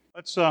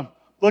Let's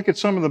look at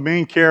some of the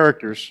main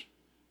characters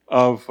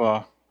of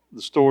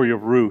the story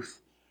of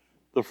Ruth.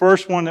 The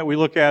first one that we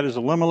look at is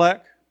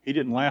Elimelech. He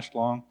didn't last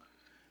long.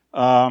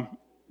 But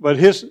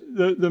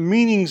the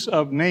meanings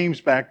of names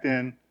back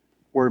then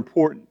were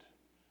important.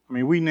 I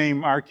mean, we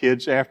name our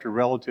kids after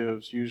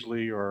relatives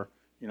usually or,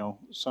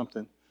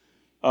 something.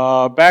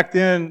 Back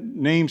then,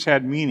 names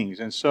had meanings.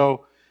 And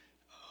so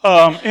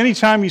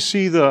anytime you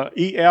see the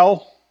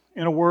E-L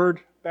in a word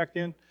back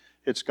then,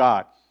 it's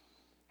God.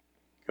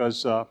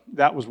 Because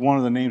that was one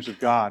of the names of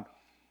God,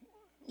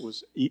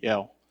 was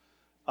E-L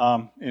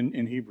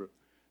in Hebrew.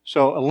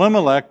 So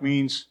Elimelech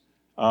means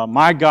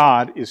my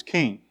God is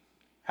king.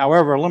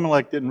 However,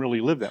 Elimelech didn't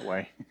really live that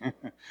way.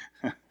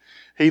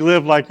 He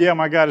lived like, yeah,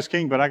 my God is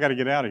king, but I got to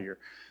get out of here.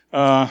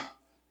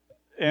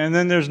 And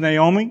then there's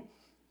Naomi.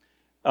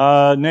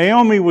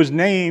 Naomi was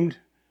named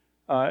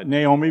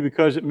Naomi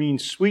because it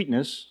means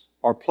sweetness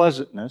or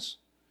pleasantness.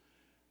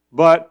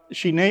 But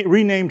she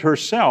renamed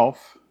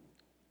herself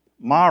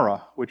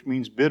Mara, which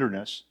means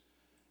bitterness.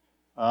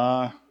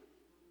 Have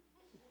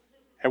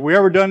we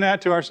ever done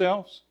that to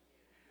ourselves?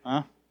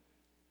 Huh?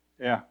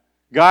 Yeah.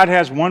 God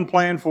has one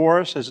plan for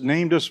us, has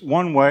named us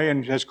one way,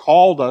 and has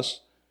called us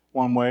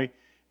one way.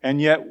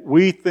 And yet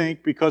we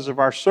think because of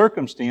our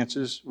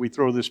circumstances, we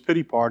throw this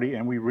pity party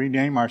and we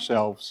rename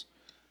ourselves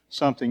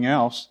something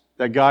else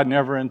that God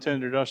never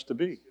intended us to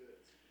be.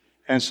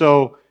 And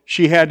so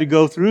she had to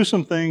go through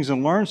some things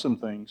and learn some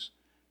things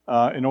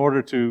in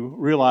order to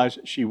realize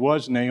she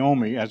was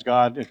Naomi, as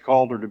God had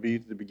called her to be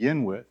to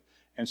begin with.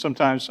 And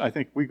sometimes I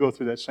think we go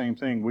through that same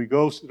thing. We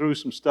go through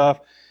some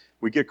stuff,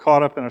 we get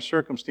caught up in our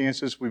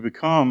circumstances, we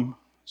become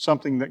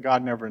something that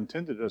God never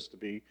intended us to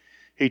be.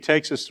 He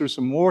takes us through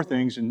some more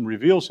things and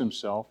reveals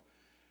Himself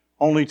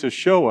only to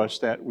show us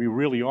that we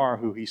really are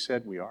who He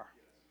said we are.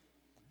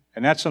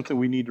 And that's something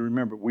we need to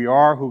remember. We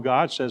are who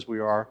God says we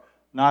are,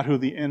 not who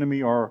the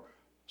enemy or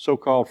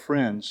so-called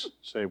friends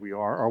say we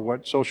are, or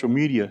what social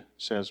media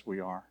says we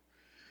are.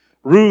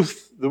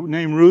 Ruth, the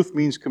name Ruth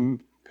means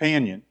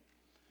companion.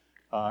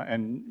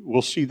 And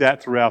we'll see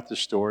that throughout the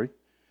story.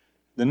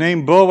 The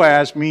name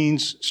Boaz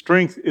means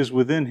strength is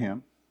within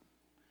him.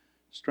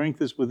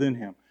 Strength is within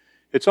him.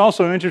 It's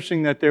also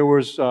interesting that there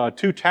was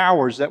two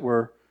towers that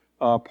were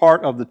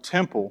part of the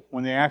temple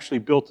when they actually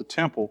built the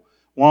temple.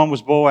 One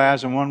was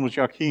Boaz and one was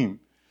Joachim.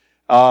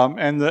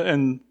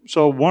 And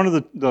so one of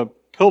the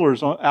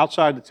pillars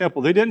outside the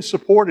temple, they didn't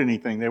support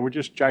anything. They were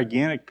just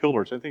gigantic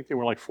pillars. I think they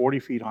were like 40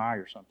 feet high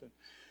or something.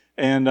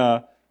 And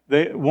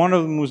one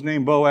of them was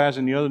named Boaz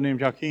and the other named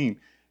Joachim.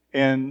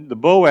 And the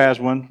Boaz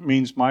one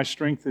means my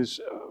strength is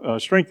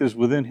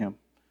within him.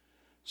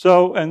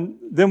 So, and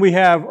then we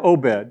have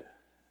Obed,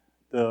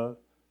 the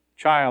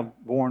child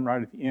born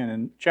right at the end.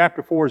 And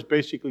chapter 4 is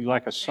basically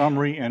like a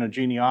summary and a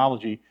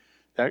genealogy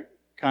that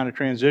kind of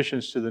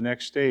transitions to the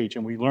next stage.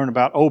 And we learn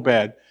about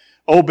Obed.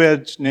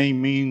 Obed's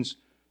name means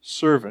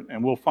servant.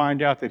 And we'll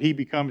find out that he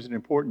becomes an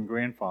important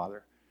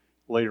grandfather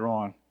later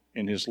on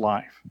in his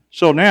life.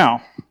 So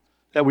now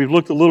that we've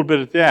looked a little bit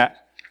at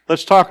that,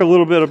 let's talk a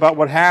little bit about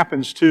what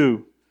happens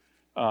to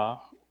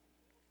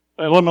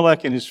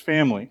Elimelech and his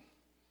family.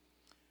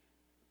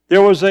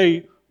 There was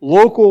a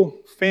local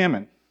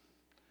famine.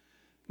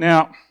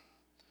 Now,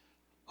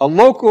 a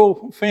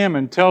local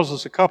famine tells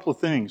us a couple of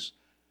things.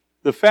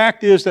 The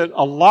fact is that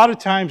a lot of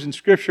times in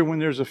Scripture when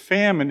there's a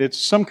famine, it's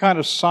some kind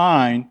of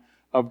sign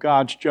of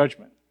God's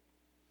judgment.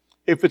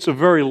 If it's a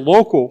very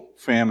local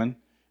famine,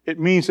 it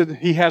means that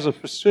He has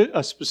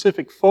a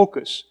specific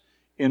focus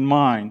in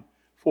mind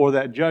for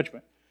that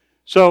judgment.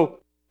 So,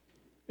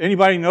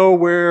 anybody know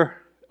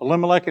where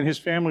Elimelech and his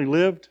family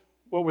lived?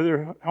 What were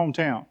their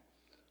hometown?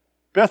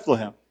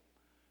 Bethlehem.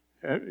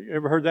 You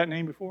ever heard that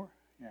name before?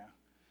 Yeah.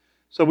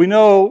 So we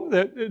know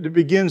that it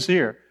begins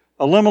here.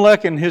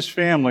 Elimelech and his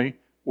family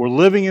were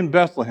living in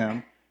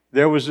Bethlehem.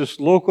 There was this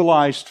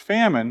localized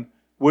famine,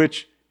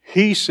 which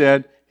he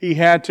said he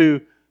had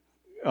to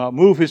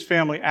move his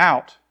family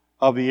out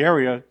of the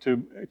area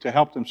to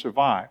help them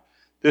survive.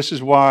 This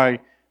is why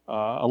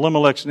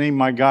Elimelech's name,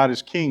 my God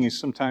is king, is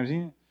sometimes,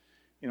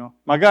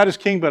 my God is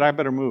king, but I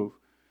better move.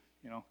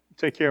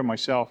 Take care of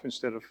myself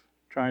instead of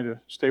trying to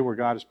stay where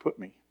God has put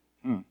me.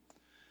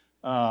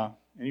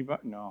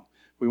 Anybody? No,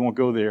 we won't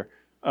go there.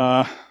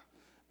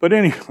 But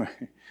anyway,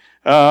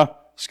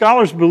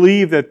 scholars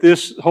believe that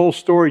this whole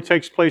story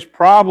takes place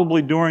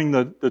probably during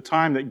the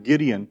time that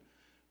Gideon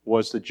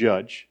was the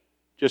judge,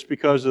 just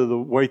because of the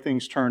way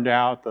things turned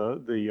out,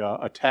 the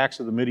attacks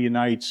of the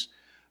Midianites,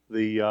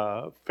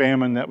 the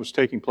famine that was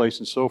taking place,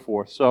 and so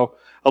forth. So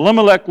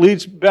Elimelech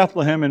leaves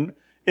Bethlehem and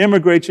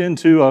immigrates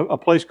into a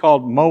place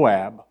called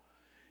Moab.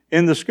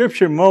 In the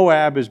Scripture,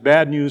 Moab is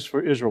bad news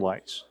for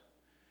Israelites.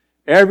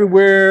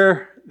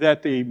 Everywhere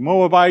that the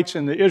Moabites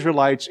and the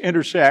Israelites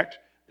intersect,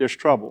 there's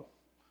trouble.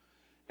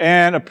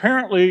 And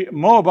apparently,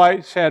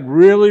 Moabites had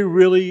really,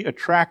 really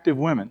attractive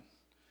women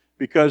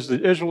because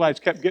the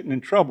Israelites kept getting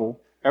in trouble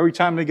every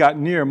time they got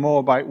near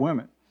Moabite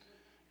women.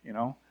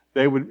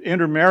 They would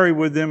intermarry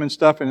with them and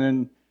stuff, and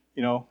then,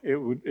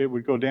 it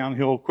would go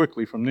downhill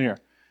quickly from there.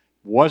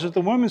 Wasn't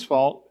the women's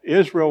fault.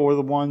 Israel were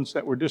the ones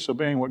that were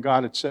disobeying what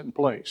God had set in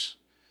place.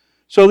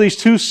 So these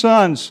two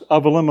sons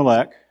of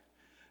Elimelech,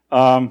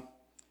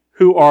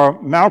 who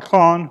are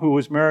Malchon, who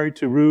was married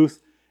to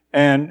Ruth,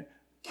 and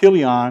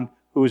Chilion,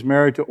 who was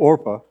married to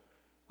Orpah.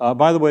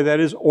 By the way, that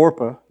is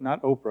Orpah,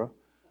 not Oprah.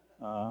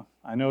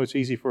 I know it's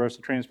easy for us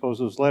to transpose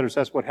those letters.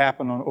 That's what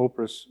happened on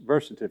Oprah's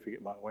birth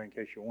certificate, by the way, in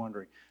case you're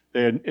wondering.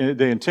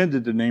 They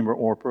intended to name her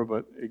Orpah,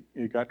 but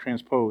it got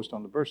transposed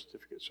on the birth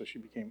certificate, so she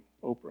became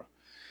Oprah.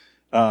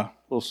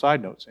 Little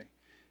side note, see.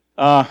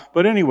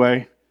 But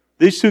anyway,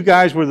 these two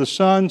guys were the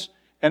sons,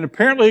 and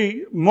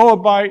apparently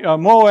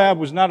Moab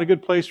was not a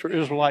good place for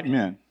Israelite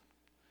men,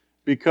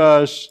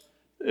 because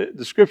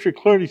the Scripture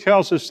clearly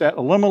tells us that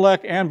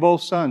Elimelech and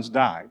both sons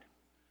died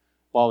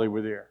while they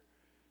were there.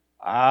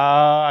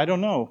 I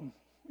don't know.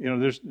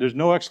 There's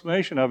no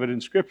explanation of it in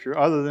Scripture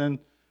other than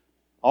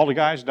all the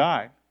guys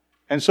died.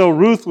 And so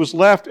Ruth was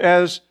left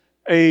as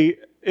a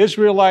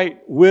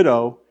Israelite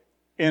widow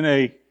in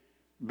a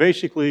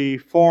basically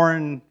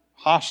foreign,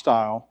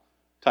 hostile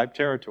type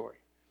territory.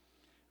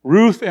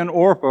 Ruth and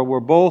Orpah were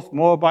both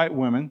Moabite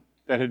women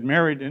that had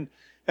married and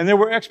there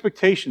were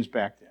expectations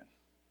back then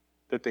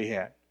that they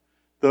had.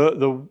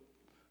 The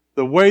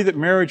way that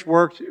marriage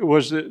worked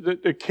was that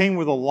it came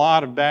with a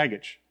lot of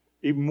baggage,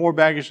 even more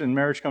baggage than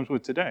marriage comes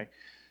with today,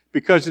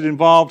 because it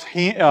involved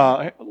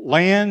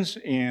lands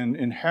and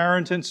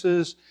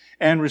inheritances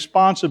and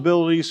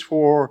responsibilities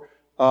for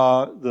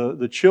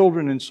the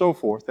children and so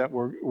forth that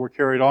were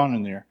carried on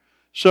in there.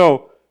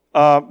 So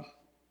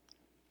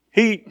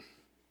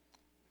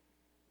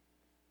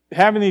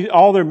having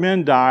all their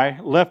men die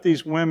left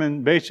these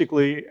women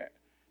basically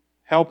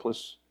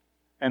helpless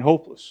and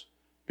hopeless,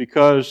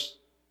 because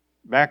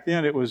back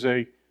then it was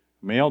a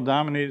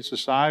male-dominated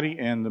society,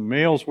 and the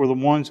males were the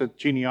ones that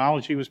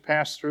genealogy was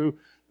passed through.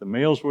 The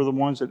males were the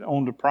ones that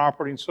owned the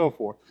property and so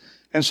forth.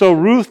 And so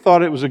Ruth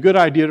thought it was a good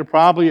idea to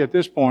probably at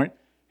this point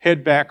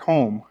head back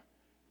home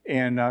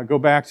and go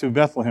back to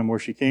Bethlehem where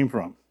she came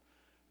from.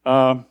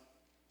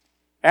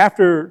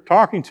 After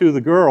talking to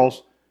the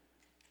girls,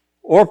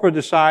 Orpah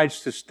decides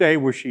to stay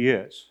where she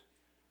is.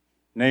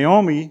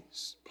 Naomi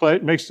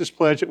makes this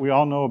pledge that we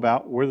all know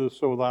about: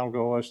 "Whithersoever thou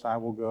goest, I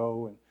will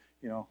go, and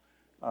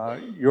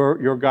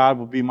your God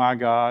will be my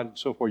God, and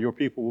so forth. Your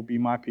people will be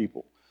my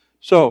people."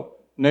 So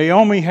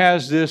Naomi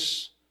has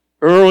this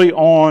early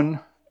on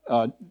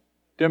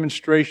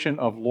demonstration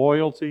of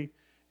loyalty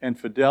and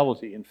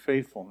fidelity and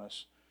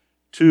faithfulness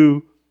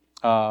to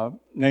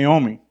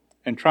Naomi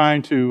and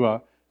trying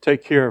to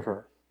take care of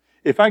her.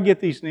 If I get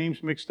these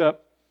names mixed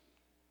up,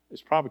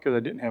 it's probably because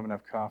I didn't have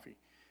enough coffee.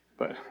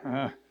 But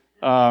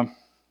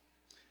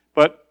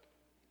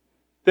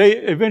they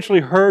eventually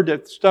heard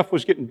that stuff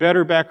was getting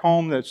better back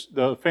home, that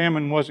the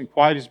famine wasn't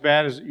quite as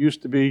bad as it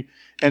used to be,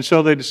 and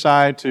so they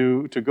decided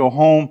to go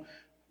home.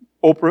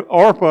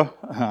 Orpah,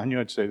 I knew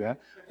I'd say that.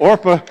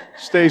 Orpah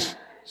stays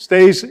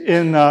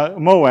in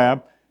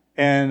Moab,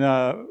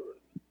 and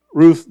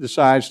Ruth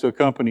decides to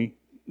accompany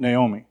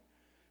Naomi.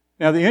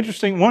 Now,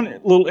 one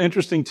little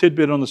interesting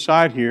tidbit on the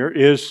side here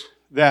is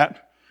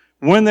that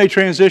when they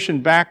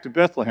transitioned back to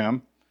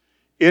Bethlehem,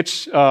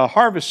 it's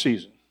harvest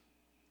season.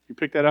 You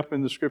pick that up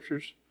in the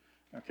Scriptures?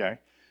 Okay.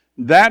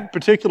 That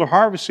particular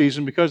harvest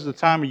season, because of the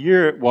time of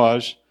year it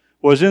was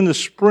in the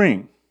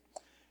spring.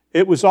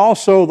 It was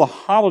also the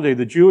holiday,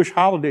 the Jewish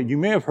holiday, you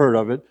may have heard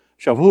of it,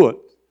 Shavuot.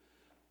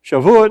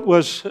 Shavuot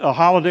was a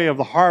holiday of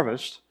the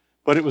harvest,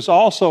 but it was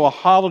also a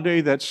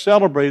holiday that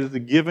celebrated the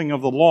giving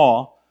of the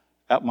law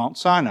at Mount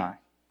Sinai.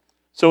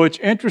 So it's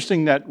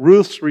interesting that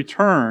Ruth's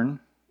return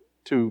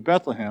to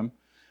Bethlehem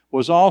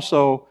was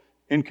also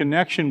in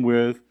connection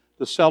with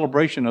the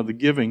celebration of the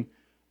giving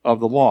of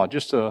the law.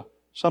 Just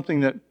something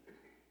that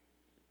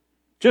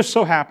just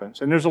so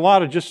happens. And there's a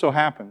lot of just so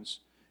happens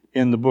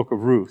in the book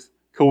of Ruth.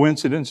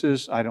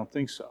 Coincidences? I don't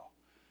think so.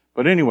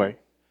 But anyway,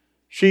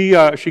 she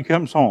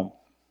comes home.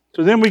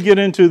 So then we get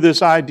into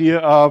this idea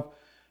of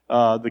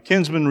the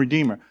kinsman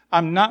redeemer.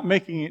 I'm not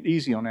making it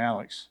easy on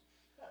Alex.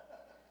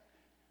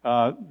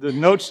 The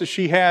notes that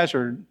she has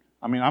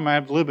I'm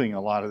ad-libbing a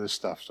lot of this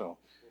stuff, so,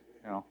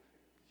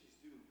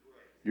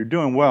 You're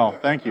doing well,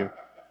 thank you.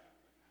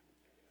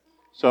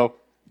 So,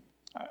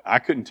 I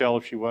couldn't tell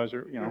if she was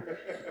or,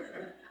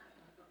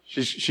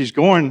 She's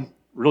going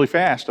really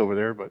fast over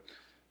there, but,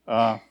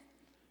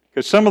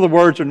 because some of the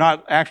words are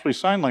not actually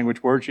sign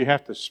language words, you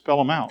have to spell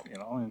them out,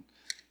 and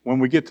when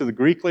we get to the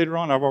Greek later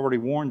on, I've already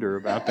warned her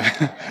about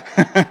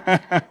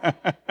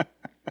that.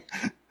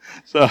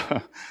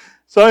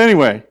 So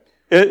anyway,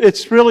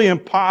 it's really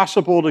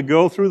impossible to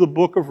go through the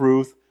book of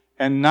Ruth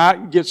and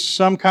not get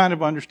some kind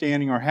of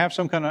understanding or have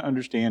some kind of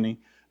understanding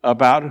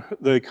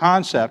about the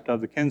concept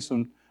of the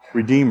kinsman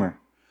redeemer.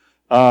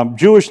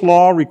 Jewish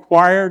law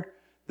required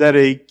that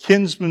a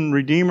kinsman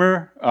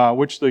redeemer,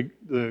 which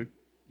the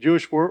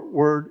Jewish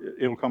word,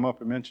 it'll come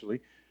up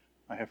eventually,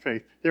 I have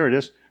faith, there it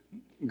is,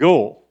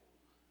 goal.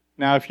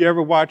 Now, if you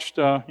ever watched,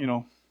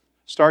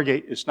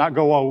 Stargate, it's not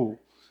Goa'uld,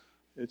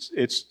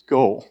 it's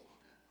goal,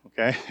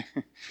 okay?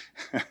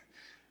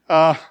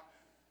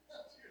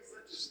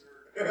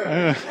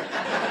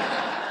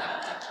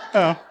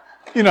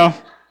 You know,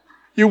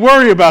 you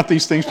worry about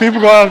these things.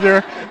 People go out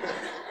there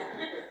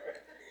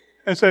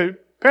and say,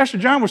 Pastor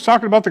John was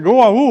talking about the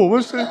Goa'uld.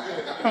 What's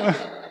the...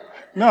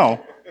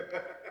 No.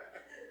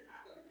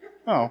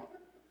 No.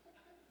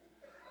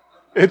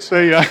 It's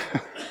a...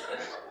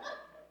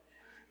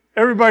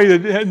 everybody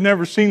that had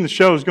never seen the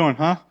show is going,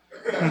 huh?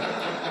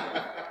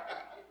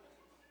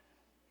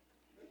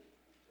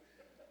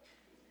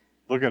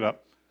 Look it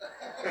up.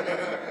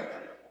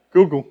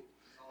 Google.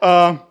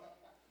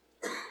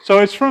 So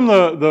it's from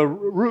the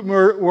root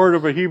word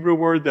of a Hebrew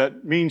word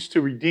that means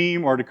to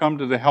redeem or to come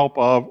to the help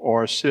of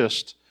or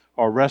assist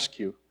or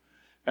rescue.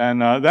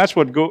 And that's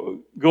what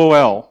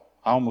Goel,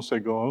 I almost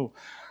said Goel,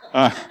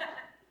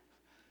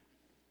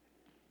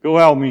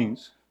 Goel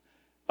means.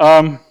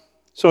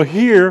 So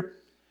here,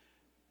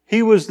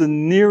 he was the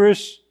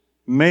nearest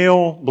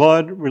male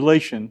blood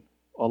relation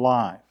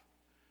alive.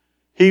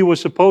 He was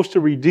supposed to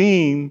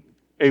redeem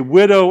a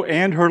widow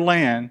and her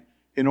land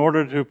in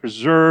order to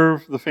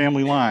preserve the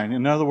family line.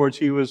 In other words,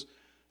 he was,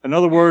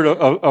 another word,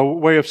 a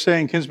way of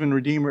saying kinsman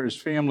redeemer is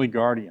family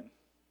guardian.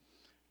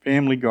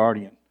 Family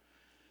guardian.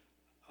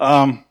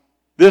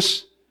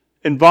 This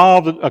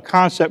involved a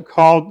concept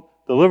called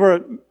the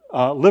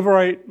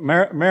Levirate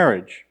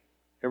marriage.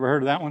 Ever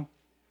heard of that one?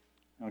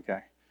 Okay.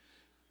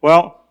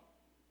 Well,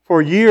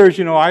 for years,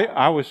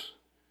 I was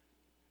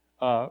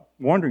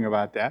wondering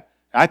about that.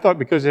 I thought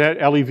because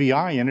it had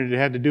Levi in it, it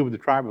had to do with the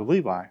tribe of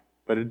Levi,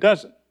 but it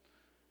doesn't.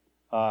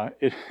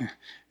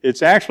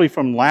 It's actually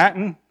from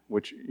Latin,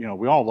 which,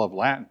 we all love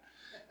Latin.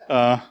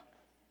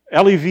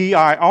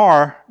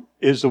 Levir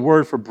is the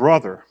word for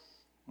brother,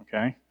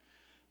 okay?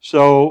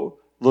 So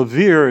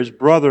Levir is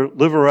brother,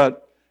 Levirate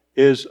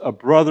is a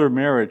brother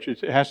marriage.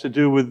 It has to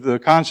do with the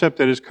concept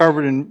that is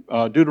covered in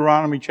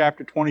Deuteronomy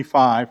chapter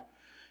 25,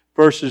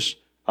 verses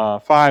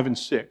 5 and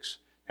 6.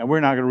 And we're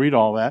not going to read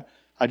all that.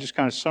 I just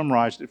kind of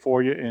summarized it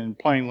for you in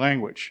plain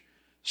language.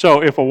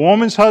 So if a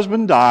woman's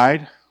husband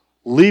died,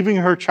 leaving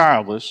her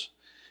childless,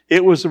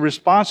 it was the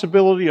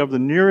responsibility of the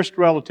nearest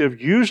relative,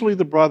 usually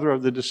the brother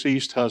of the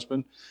deceased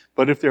husband,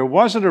 but if there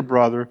wasn't a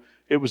brother,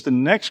 it was the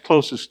next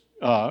closest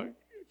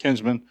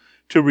kinsman,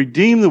 to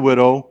redeem the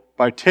widow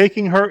by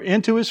taking her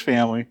into his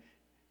family,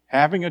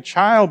 having a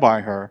child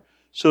by her,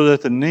 so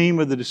that the name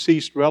of the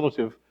deceased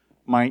relative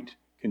might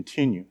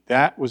continue.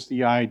 That was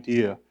the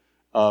idea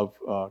of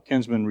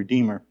kinsman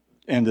redeemer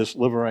and this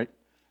Levirate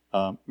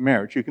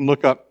marriage. You can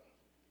look up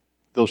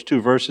those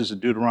two verses of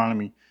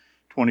Deuteronomy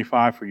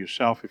 25 for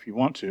yourself if you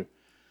want to.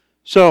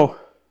 So,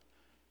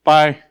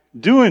 by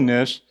doing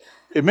this,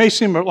 it may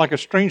seem like a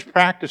strange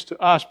practice to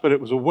us, but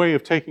it was a way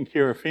of taking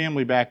care of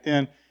family back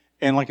then.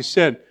 And like I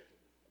said,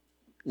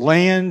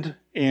 land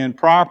and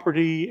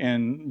property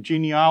and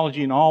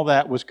genealogy and all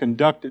that was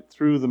conducted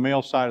through the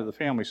male side of the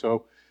family.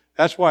 So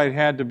that's why it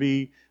had to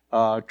be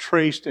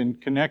traced and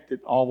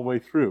connected all the way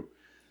through.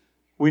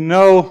 We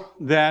know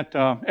that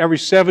every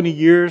 70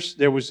 years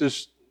there was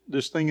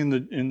this thing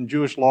in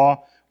Jewish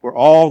law where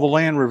all the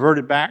land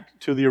reverted back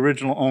to the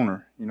original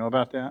owner. You know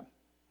about that?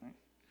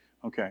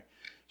 Okay.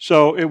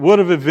 So it would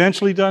have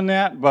eventually done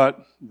that,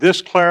 but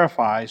this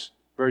clarifies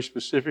very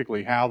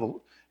specifically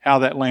how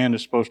that land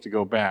is supposed to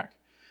go back.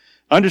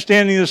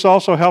 Understanding this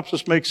also helps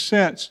us make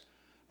sense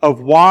of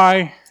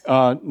why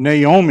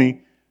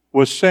Naomi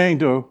was saying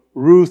to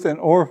Ruth and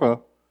Orpah,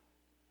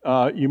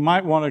 you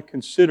might want to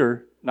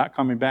consider not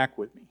coming back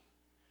with me.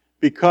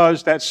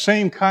 Because that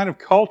same kind of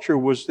culture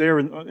was there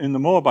in the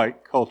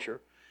Moabite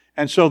culture.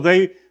 And so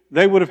they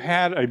would have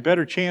had a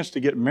better chance to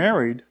get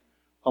married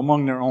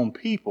among their own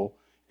people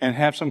and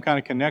have some kind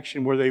of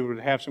connection where they would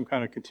have some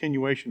kind of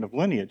continuation of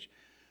lineage.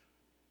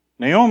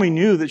 Naomi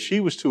knew that she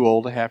was too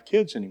old to have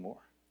kids anymore.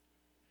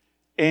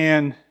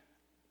 And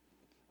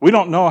we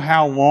don't know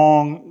how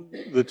long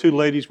the two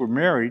ladies were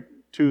married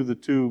to the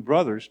two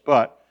brothers,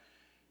 but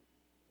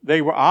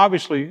they were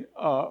obviously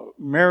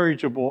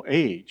marriageable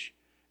age.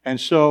 And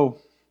so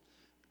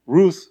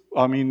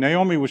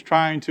Naomi was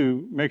trying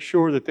to make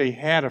sure that they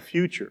had a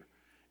future.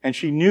 And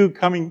she knew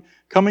coming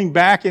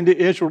back into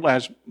Israel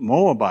as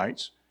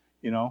Moabites,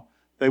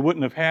 they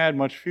wouldn't have had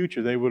much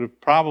future. They would have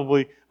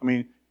probably,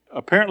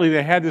 apparently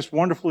they had this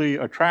wonderfully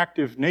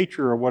attractive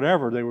nature or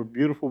whatever. They were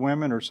beautiful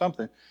women or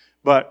something.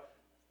 But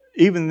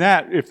even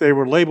that, if they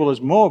were labeled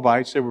as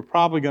Moabites, they were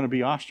probably going to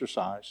be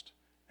ostracized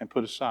and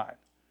put aside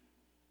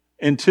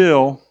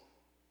until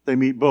they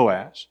meet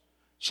Boaz.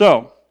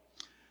 So,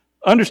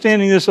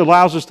 understanding this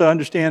allows us to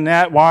understand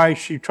why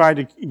she tried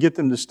to get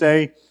them to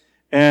stay.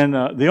 And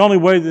the only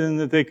way then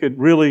that they could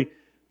really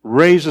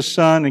raise a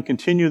son and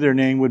continue their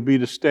name would be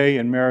to stay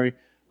and marry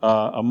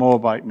a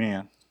Moabite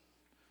man.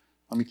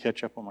 Let me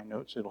catch up on my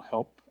notes. It'll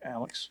help,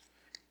 Alex.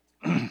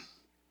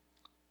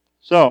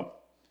 So,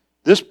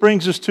 this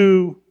brings us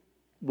to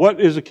what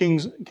is a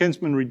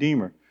kinsman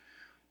redeemer.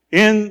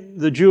 In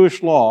the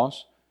Jewish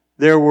laws,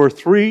 there were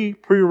 3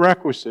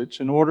 prerequisites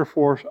in order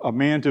for a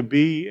man to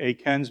be a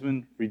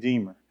kinsman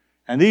redeemer.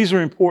 And these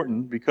are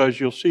important because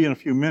you'll see in a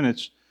few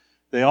minutes,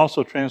 they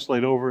also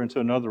translate over into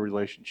another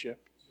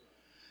relationship.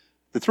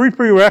 The three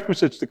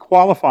prerequisites to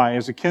qualify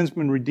as a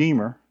kinsman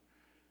redeemer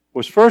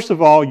was, first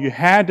of all, you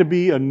had to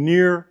be a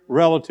near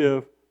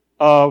relative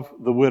of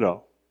the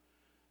widow.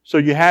 So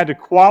you had to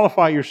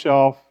qualify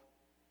yourself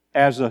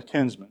as a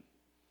kinsman.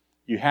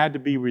 You had to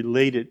be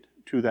related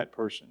to that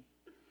person.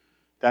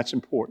 That's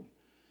important.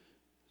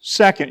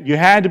 Second, you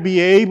had to be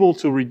able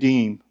to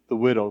redeem the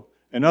widow.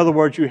 In other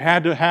words, you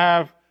had to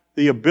have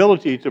the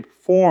ability to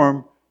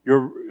perform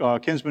your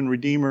kinsman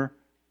redeemer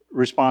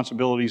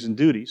responsibilities and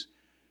duties.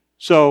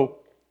 So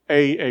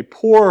a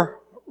poor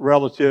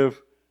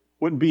relative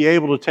wouldn't be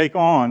able to take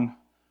on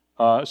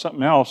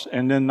something else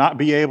and then not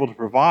be able to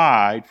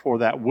provide for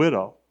that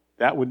widow.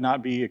 That would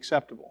not be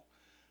acceptable.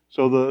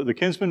 So the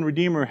kinsman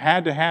redeemer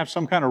had to have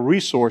some kind of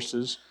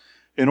resources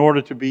in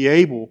order to be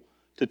able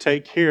to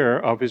take care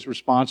of his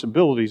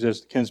responsibilities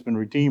as the kinsman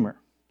redeemer.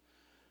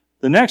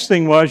 The next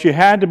thing was you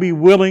had to be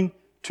willing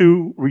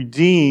to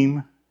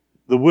redeem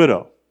the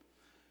widow.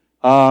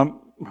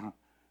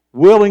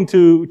 Willing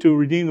to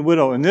redeem the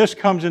widow. And this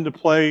comes into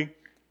play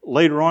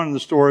later on in the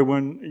story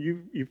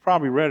when you've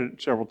probably read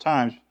it several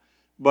times.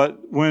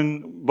 But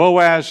when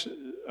Boaz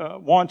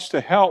wants to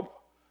help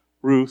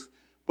Ruth,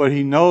 but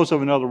he knows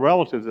of another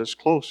relative that's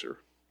closer.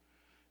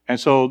 And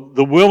so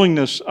the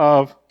willingness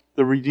of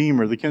the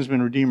Redeemer, the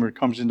kinsman Redeemer,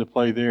 comes into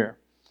play there.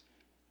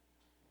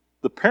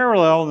 The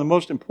parallel and the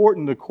most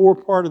important, the core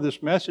part of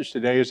this message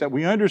today is that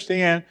we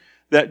understand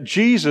that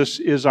Jesus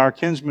is our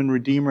kinsman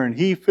Redeemer and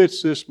He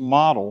fits this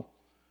model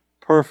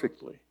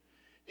perfectly.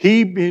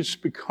 He has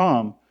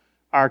become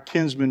our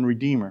kinsman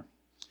Redeemer.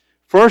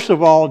 First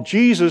of all,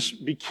 Jesus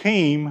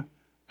became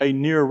a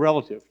near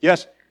relative.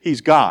 Yes, He's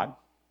God.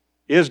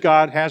 Is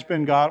God, has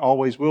been God,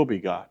 always will be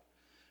God.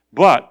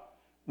 But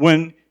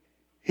when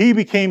He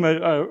became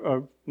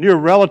a near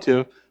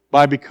relative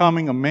by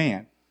becoming a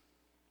man,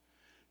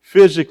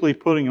 physically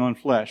putting on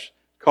flesh,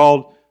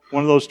 called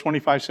one of those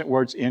 25-cent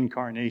words,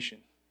 incarnation.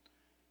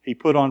 He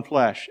put on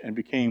flesh and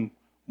became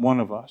one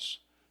of us.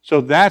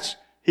 So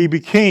He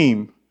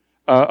became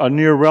a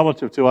near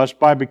relative to us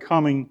by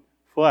becoming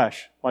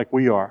flesh like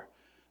we are.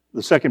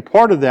 The second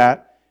part of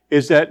that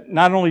is that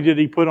not only did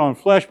He put on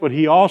flesh, but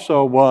He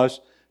also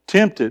was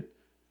tempted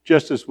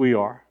just as we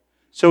are.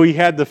 So He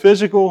had the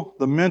physical,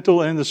 the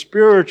mental, and the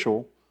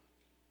spiritual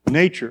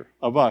nature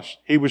of us.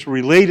 He was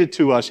related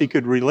to us. He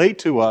could relate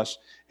to us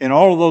in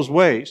all of those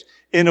ways,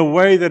 in a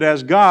way that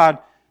as God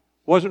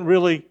wasn't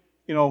really,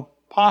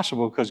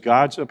 possible because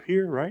God's up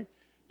here, right?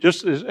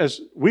 Just as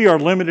we are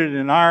limited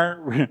in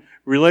our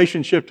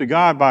relationship to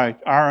God by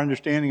our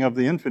understanding of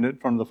the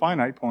infinite from the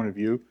finite point of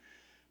view,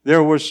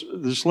 there was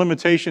this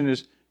limitation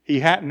is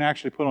He hadn't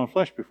actually put on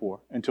flesh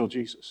before until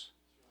Jesus.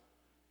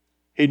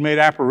 He'd made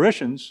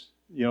apparitions,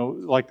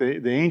 like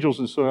the angels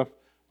and stuff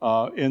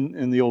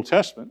in the Old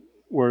Testament,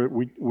 where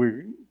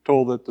we're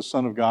told that the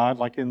Son of God,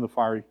 like in the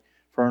fiery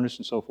furnace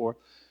and so forth.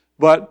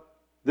 But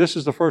this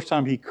is the first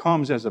time He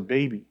comes as a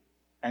baby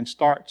and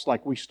starts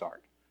like we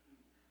start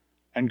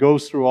and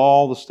goes through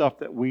all the stuff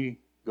that we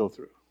go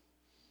through.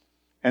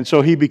 And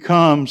so He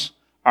becomes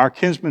our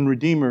kinsman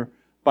Redeemer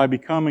by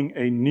becoming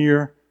a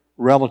near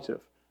relative,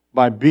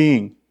 by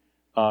being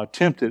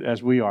tempted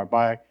as we are,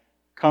 by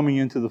coming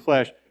into the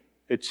flesh.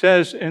 It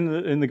says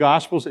in the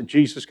Gospels that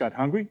Jesus got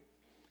hungry,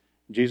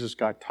 Jesus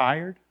got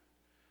tired,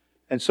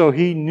 and so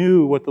He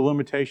knew what the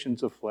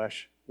limitations of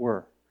flesh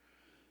were.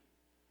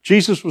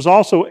 Jesus was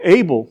also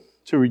able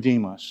to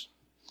redeem us.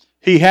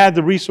 He had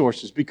the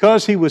resources.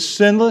 Because He was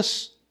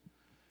sinless,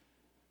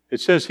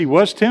 it says He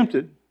was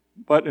tempted,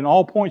 but in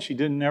all points He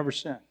didn't ever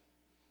sin.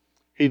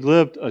 He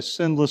lived a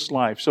sinless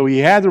life. So He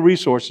had the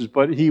resources,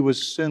 but He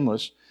was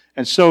sinless.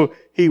 And so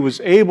He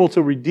was able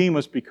to redeem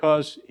us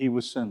because He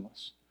was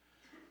sinless.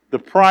 The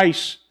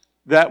price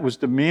that was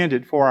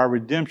demanded for our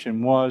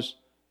redemption was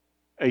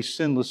a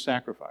sinless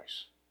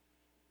sacrifice.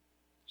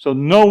 So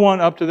no one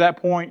up to that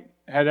point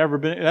had ever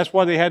been. That's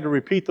why they had to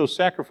repeat those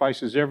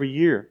sacrifices every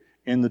year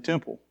in the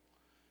temple,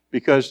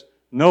 because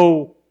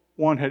no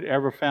one had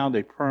ever found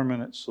a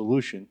permanent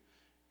solution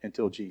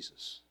until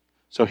Jesus.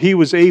 So He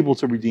was able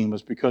to redeem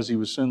us because He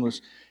was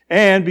sinless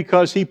and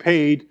because He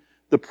paid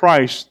the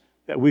price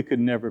that we could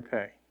never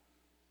pay.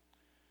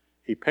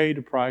 He paid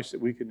a price that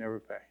we could never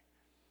pay.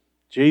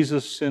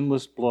 Jesus'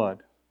 sinless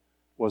blood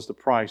was the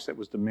price that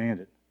was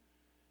demanded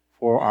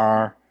for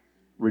our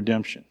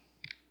redemption.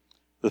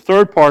 The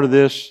third part of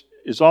this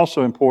is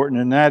also important,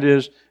 and that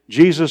is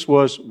Jesus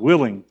was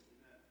willing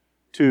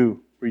to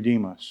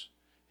redeem us.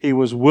 He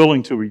was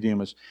willing to redeem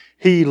us.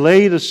 He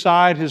laid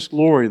aside His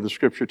glory, the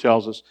Scripture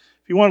tells us.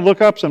 If you want to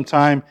look up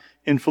sometime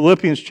in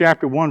Philippians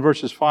chapter 1,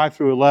 verses 5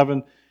 through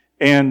 11,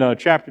 and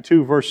chapter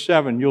 2, verse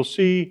 7, you'll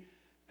see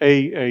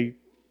a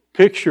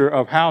picture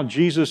of how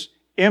Jesus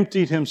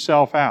emptied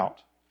Himself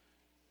out.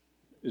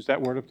 Is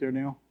that word up there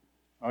now?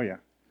 Oh, yeah.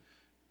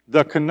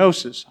 The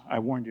kenosis, I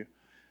warned you.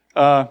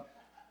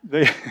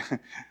 The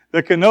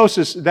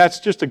kenosis, that's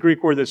just a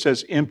Greek word that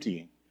says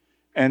emptying.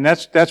 And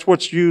that's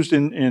what's used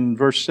in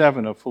verse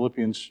 7 of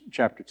Philippians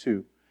chapter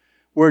 2,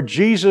 where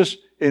Jesus,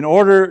 in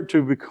order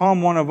to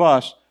become one of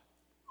us,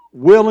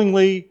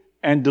 willingly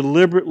and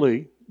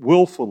deliberately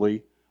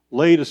willfully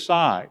laid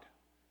aside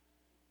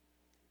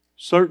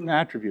certain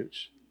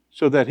attributes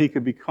so that he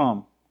could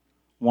become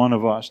one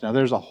of us. Now,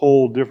 there's a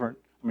whole different,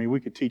 we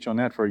could teach on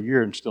that for a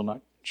year and still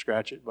not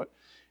scratch it. But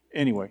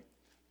anyway,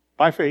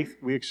 by faith,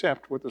 we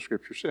accept what the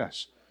Scripture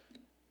says.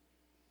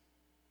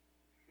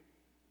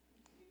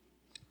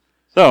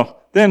 So,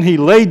 then he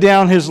laid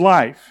down his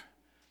life.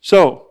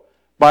 So,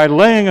 by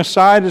laying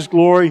aside his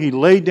glory, he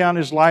laid down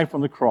his life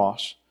on the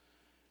cross.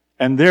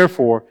 And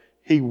therefore,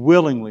 he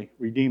willingly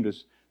redeemed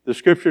us. The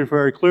Scripture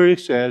very clearly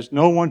says,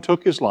 no one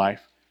took his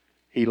life,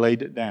 he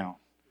laid it down.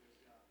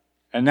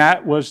 And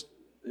that was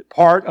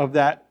part of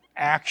that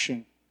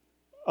action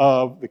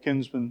of the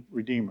kinsman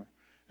redeemer.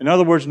 In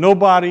other words,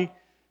 nobody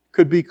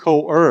could be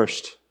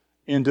coerced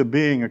into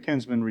being a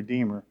kinsman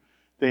redeemer.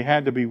 They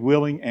had to be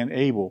willing and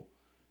able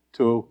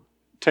to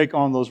take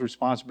on those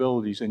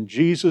responsibilities. And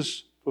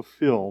Jesus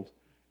fulfilled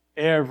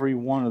every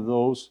one of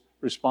those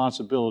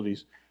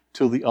responsibilities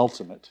to the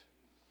ultimate.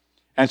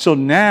 And so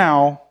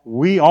now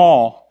we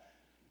all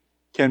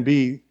can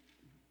be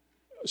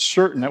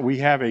certain that we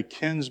have a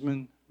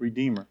kinsman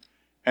redeemer.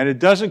 And it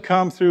doesn't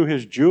come through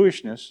his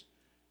Jewishness.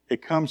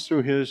 It comes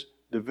through his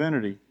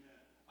divinity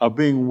of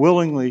being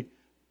willingly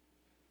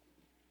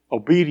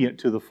obedient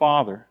to the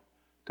Father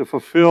to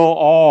fulfill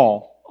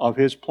all of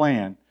his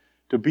plan,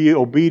 to be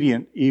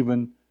obedient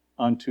even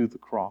unto the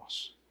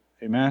cross.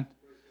 Amen?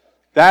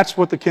 That's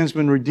what the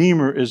kinsman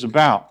redeemer is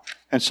about.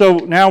 And so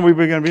now we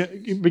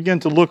begin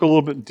to look a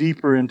little bit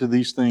deeper into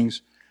these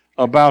things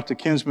about the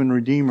kinsman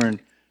redeemer and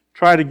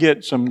try to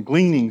get some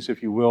gleanings,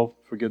 if you will,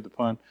 forgive the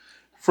pun,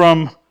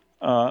 from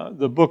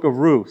the book of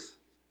Ruth.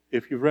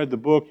 If you've read the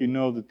book, you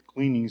know that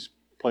gleanings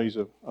plays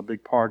a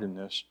big part in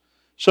this.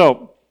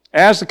 So,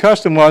 as the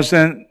custom was,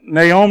 then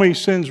Naomi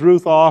sends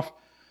Ruth off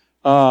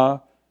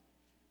to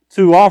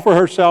offer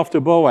herself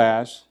to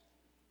Boaz.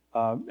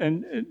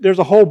 And there's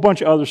a whole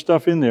bunch of other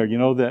stuff in there,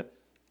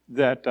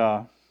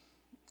 that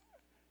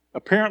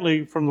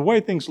apparently, from the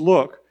way things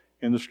look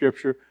in the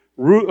Scripture,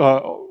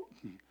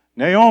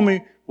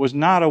 Naomi was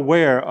not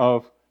aware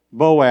of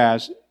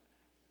Boaz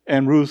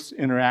and Ruth's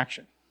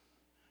interaction.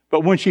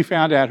 But when she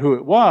found out who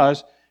it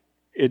was,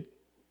 it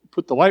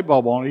put the light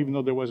bulb on, even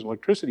though there wasn't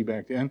electricity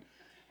back then.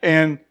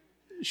 And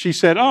she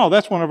said, oh,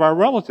 that's one of our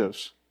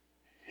relatives.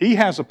 He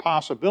has a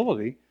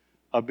possibility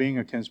of being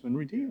a kinsman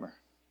redeemer.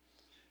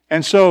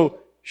 And so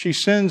she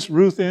sends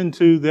Ruth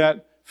into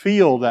that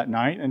field that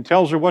night and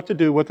tells her what to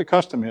do, what the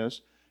custom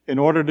is, in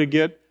order to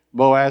get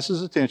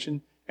Boaz's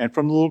attention. And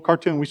from the little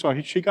cartoon we saw,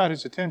 she got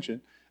his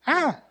attention.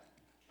 And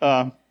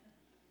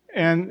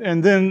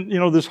then,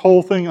 this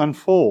whole thing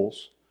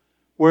unfolds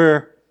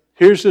where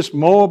here's this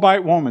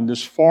Moabite woman,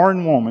 this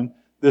foreign woman,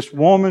 this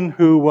woman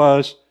who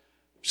was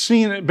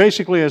seen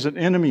basically as an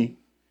enemy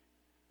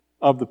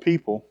of the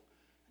people,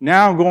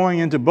 now going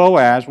into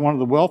Boaz, one of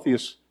the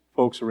wealthiest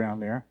folks around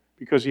there,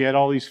 because he had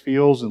all these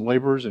fields and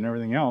laborers and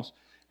everything else,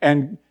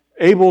 and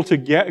able to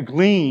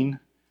glean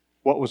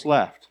what was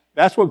left.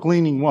 That's what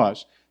gleaning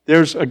was.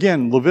 There's,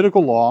 again,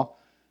 Levitical law.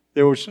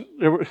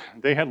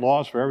 They had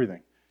laws for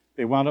everything.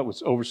 They wound up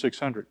with over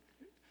 600.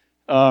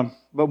 But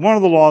one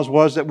of the laws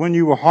was that when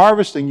you were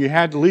harvesting, you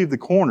had to leave the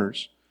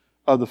corners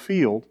of the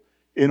field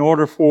in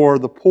order for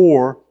the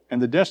poor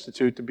and the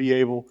destitute to be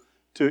able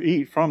to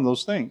eat from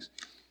those things.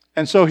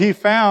 And so he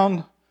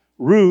found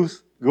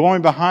Ruth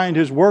going behind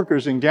his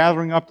workers and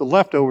gathering up the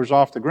leftovers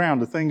off the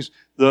ground, the things,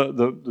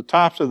 the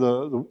tops of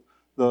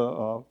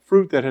the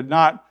fruit that had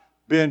not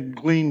been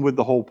gleaned with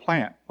the whole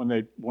plant when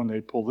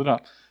they pulled it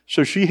up.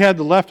 So she had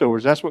the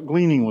leftovers. That's what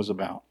gleaning was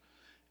about.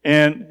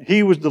 And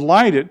he was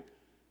delighted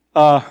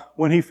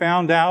when he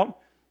found out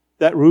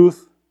that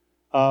Ruth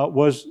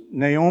was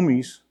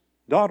Naomi's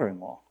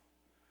daughter-in-law.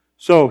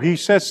 So he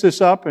sets this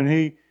up, and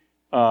he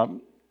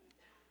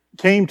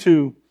came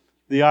to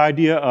the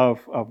idea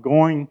of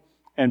going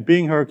and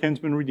being her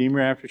kinsman redeemer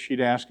after she'd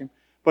asked him.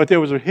 But there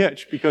was a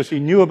hitch because he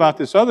knew about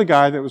this other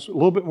guy that was a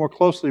little bit more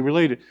closely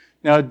related.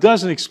 Now, it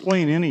doesn't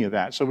explain any of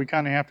that, so we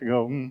kind of have to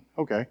go,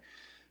 okay.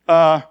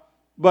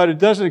 But it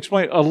doesn't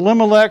explain.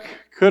 Elimelech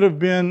could have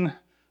been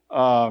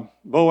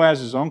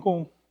Boaz's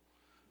uncle,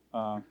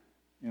 but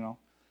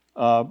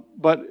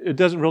it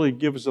doesn't really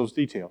give us those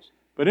details.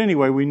 But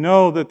anyway, we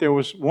know that there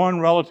was one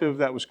relative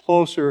that was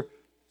closer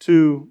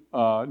to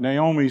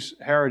Naomi's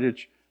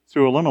heritage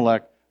through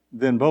Elimelech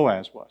than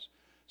Boaz was.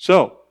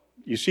 So,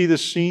 you see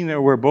this scene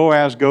there where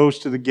Boaz goes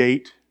to the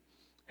gate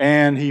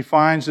and he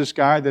finds this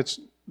guy that's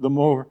the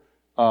more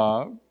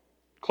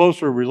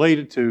closer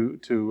related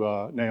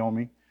to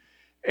Naomi,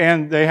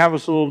 and they have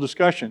this little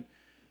discussion.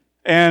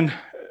 And,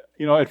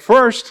 at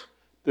first,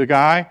 the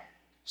guy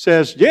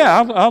says,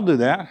 yeah, I'll do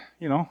that.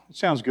 It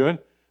sounds good.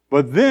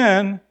 But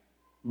then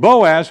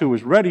Boaz, who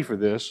was ready for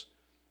this,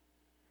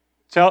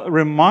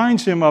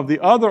 reminds him of the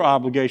other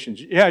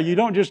obligations. Yeah, you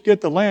don't just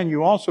get the land,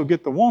 you also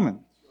get the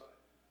woman.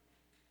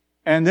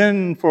 And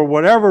then for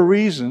whatever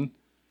reason,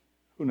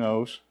 who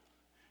knows,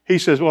 he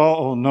says,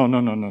 well,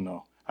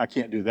 no. I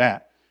can't do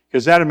that.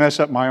 Because that would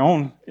mess up my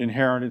own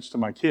inheritance to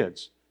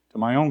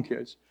my own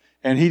kids.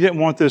 And he didn't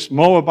want this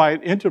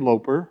Moabite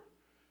interloper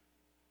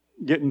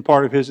getting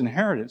part of his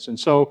inheritance. And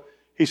so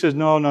he says,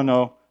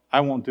 no,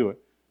 I won't do it.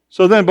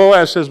 So then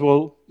Boaz says,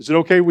 well, is it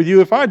okay with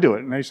you if I do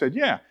it? And they said,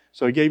 yeah.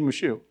 So he gave him a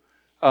shoe.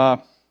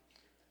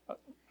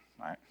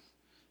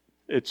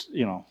 It's,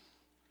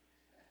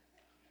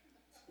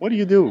 what do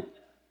you do?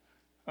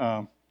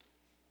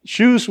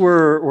 Shoes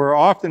were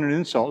often an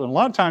insult. And a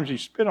lot of times you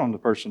spit on the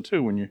person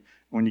too when you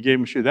gave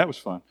him a shoe. That was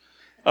fun.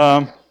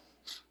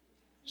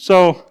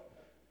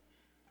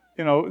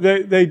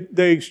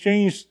 They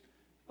exchanged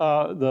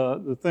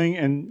the thing,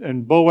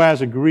 and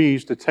Boaz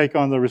agrees to take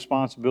on the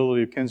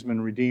responsibility of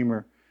kinsman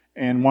redeemer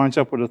and winds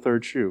up with a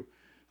third shoe.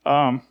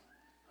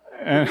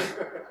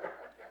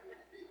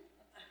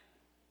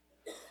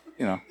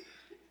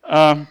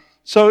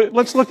 So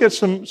let's look at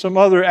some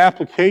other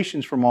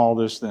applications from all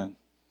this then.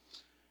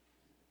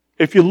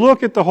 If you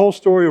look at the whole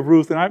story of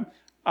Ruth, and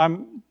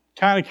I'm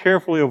kind of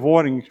carefully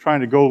avoiding trying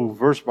to go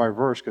verse by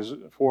verse because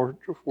four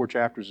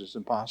chapters is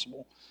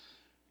impossible.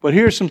 But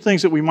here's some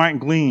things that we might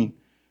glean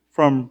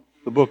from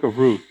the book of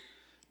Ruth.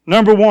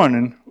 Number one,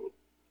 and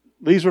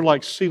these are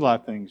like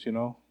Selah things,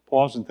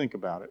 pause and think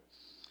about it.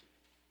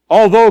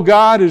 Although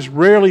God is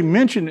rarely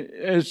mentioned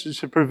as his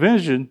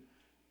provision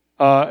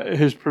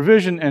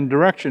and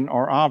direction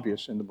are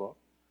obvious in the book.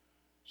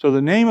 So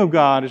the name of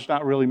God is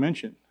not really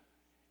mentioned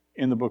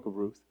in the book of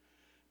Ruth.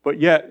 But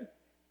yet,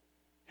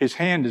 his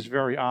hand is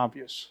very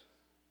obvious.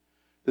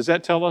 Does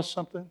that tell us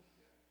something?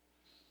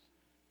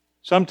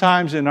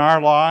 Sometimes in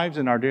our lives,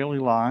 in our daily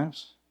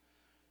lives,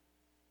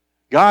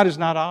 God is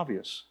not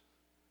obvious,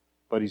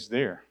 but he's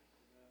there.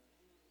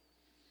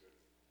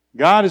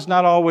 God is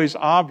not always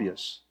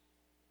obvious,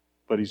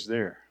 but he's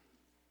there.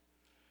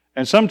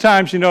 And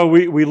sometimes,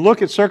 we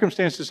look at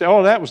circumstances and say,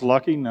 oh, that was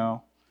lucky.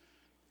 No,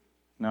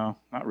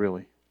 not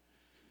really.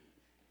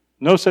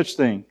 No such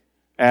thing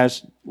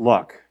as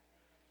luck,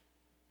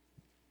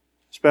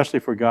 especially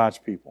for God's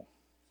people.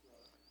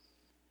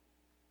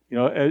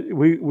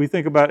 We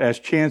think about as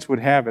chance would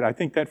have it. I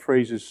think that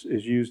phrase is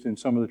used in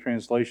some of the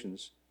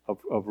translations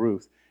of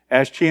Ruth.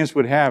 As chance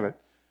would have it,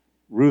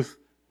 Ruth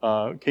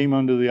came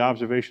under the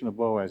observation of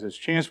Boaz. As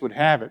chance would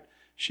have it,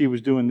 she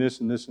was doing this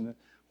and this and that.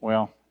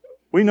 Well,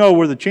 we know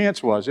where the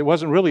chance was. It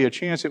wasn't really a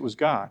chance, it was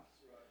God.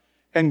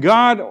 And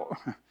God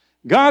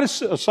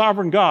is a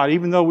sovereign God,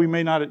 even though we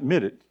may not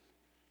admit it.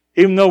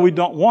 Even though we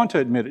don't want to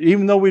admit it.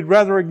 Even though we'd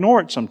rather ignore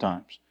it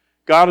sometimes.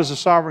 God is a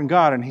sovereign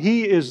God, and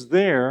he is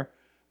there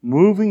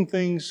moving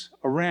things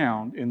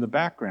around in the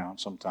background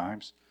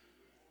sometimes,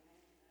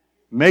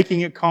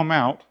 making it come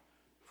out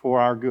for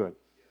our good.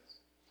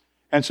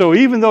 And so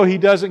even though he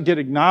doesn't get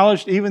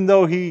acknowledged, even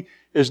though he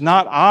is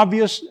not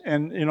obvious,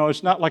 and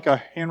it's not like a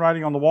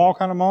handwriting on the wall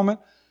kind of moment,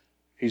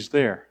 he's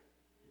there.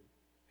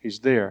 He's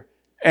there.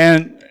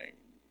 And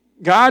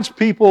God's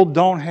people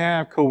don't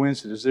have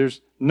coincidence.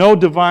 There's no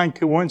divine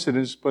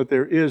coincidence, but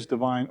there is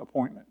divine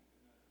appointment.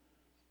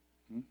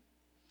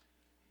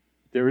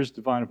 There is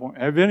divine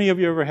appointment. Have any of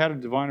you ever had a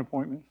divine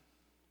appointment?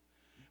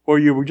 Where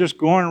you were just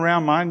going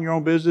around minding your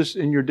own business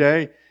in your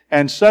day,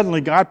 and suddenly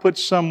God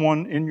puts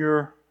someone in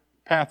your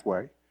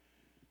pathway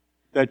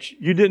that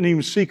you didn't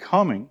even see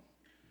coming,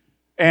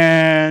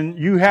 and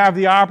you have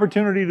the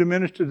opportunity to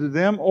minister to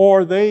them,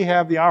 or they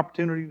have the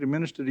opportunity to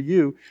minister to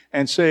you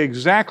and say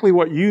exactly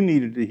what you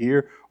needed to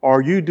hear,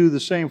 or you do the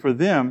same for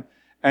them,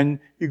 and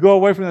you go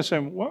away from that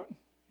saying, what?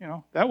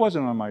 That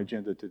wasn't on my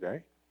agenda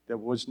today. That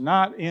was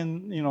not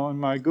in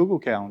my Google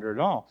Calendar at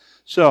all.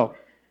 So,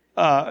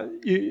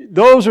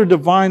 those are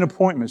divine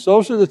appointments.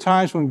 Those are the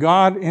times when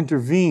God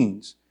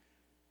intervenes,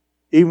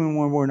 even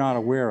when we're not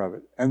aware of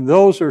it. And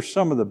those are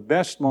some of the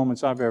best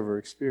moments I've ever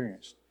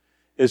experienced,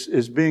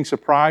 is being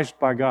surprised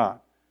by God.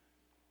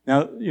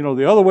 Now,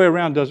 the other way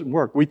around doesn't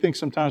work. We think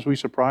sometimes we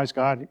surprise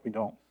God. We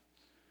don't.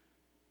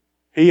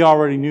 He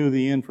already knew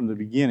the end from the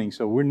beginning,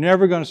 so we're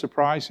never going to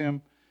surprise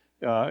him.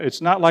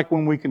 It's not like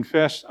when we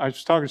confess. I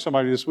was talking to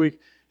somebody this week.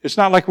 It's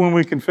not like when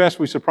we confess,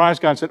 we surprise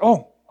God and said,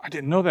 oh, I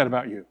didn't know that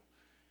about you.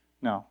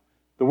 No.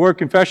 The word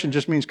confession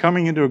just means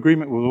coming into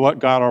agreement with what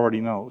God already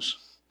knows.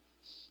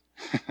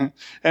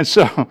 And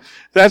so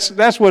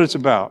that's what it's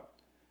about.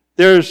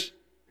 There's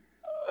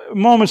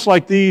moments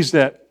like these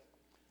that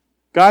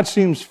God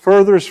seems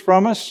furthest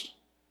from us,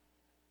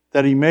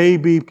 that he may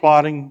be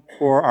plotting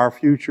for our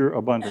future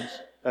abundance.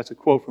 That's a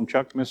quote from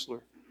Chuck Missler.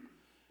 It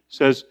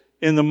says,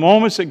 in the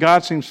moments that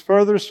God seems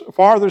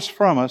farthest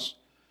from us,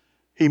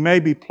 he may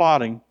be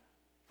plotting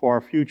for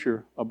our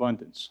future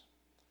abundance.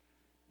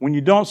 When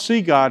you don't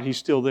see God, he's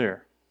still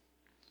there.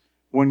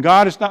 When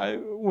God is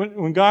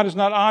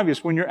not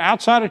obvious, when you're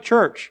outside of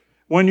church,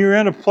 when you're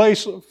in a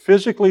place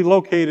physically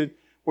located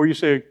where you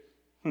say,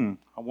 I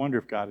wonder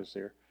if God is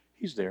there.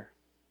 He's there.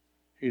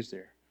 He's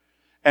there.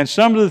 And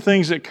some of the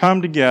things that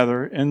come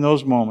together in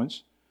those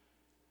moments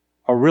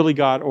are really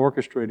God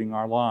orchestrating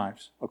our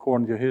lives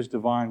according to his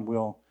divine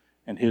will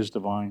and his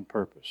divine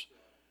purpose.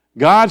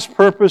 God's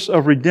purpose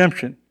of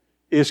redemption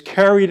is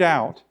carried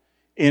out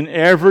in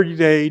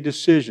everyday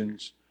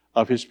decisions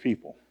of his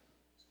people,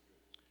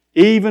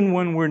 even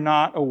when we're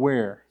not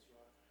aware.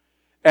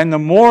 And the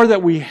more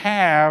that we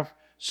have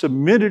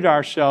submitted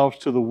ourselves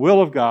to the will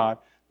of God,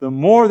 the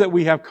more that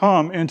we have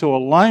come into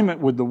alignment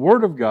with the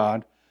Word of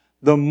God,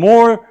 the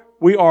more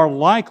we are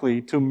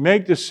likely to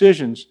make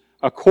decisions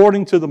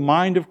according to the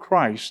mind of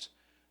Christ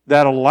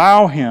that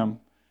allow Him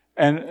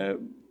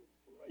and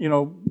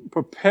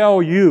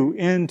propel you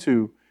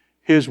into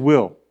His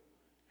will,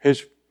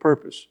 His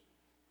purpose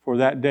for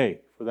that day,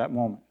 for that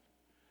moment.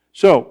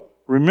 So,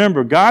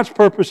 remember, God's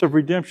purpose of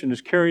redemption is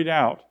carried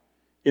out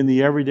in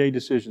the everyday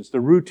decisions, the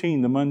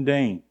routine, the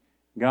mundane.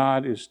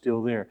 God is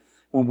still there.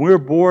 When we're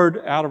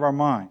bored out of our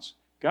minds,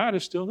 God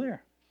is still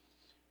there.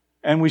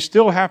 And we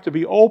still have to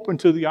be open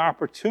to the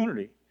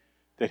opportunity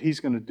that He's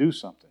going to do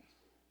something.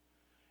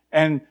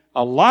 And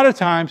a lot of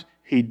times,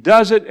 He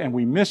does it and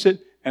we miss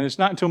it, and it's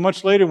not until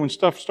much later when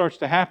stuff starts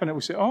to happen that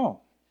we say, oh,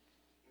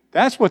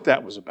 that's what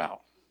that was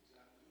about.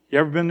 You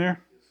ever been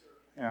there?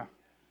 Yeah.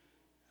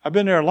 I've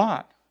been there a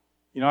lot.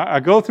 I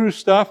go through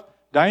stuff.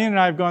 Diane and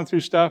I have gone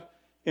through stuff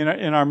in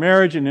our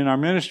marriage and in our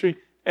ministry,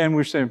 and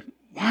we're saying,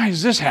 why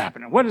is this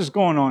happening? What is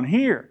going on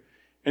here?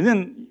 And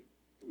then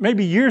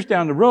maybe years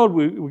down the road,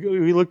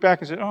 we look back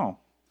and say, oh,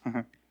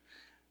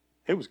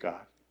 it was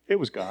God. It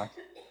was God.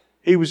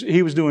 He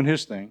was doing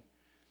His thing.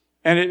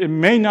 And it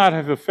may not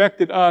have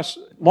affected us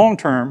long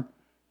term,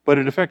 but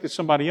it affected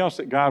somebody else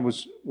that God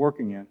was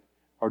working in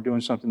or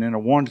doing something in or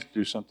wanted to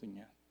do something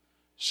in.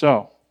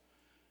 So,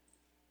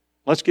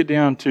 let's get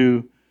down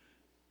to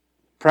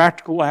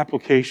practical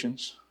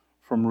applications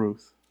from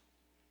Ruth.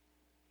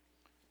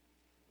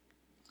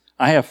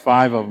 I have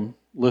 5 of them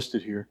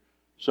listed here,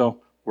 so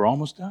we're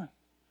almost done.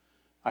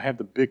 I have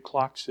the big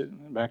clock sitting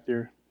back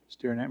there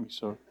staring at me,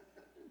 so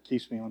it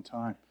keeps me on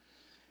time.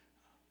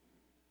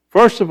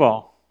 First of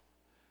all,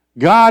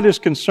 God is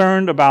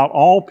concerned about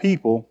all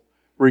people,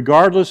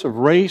 regardless of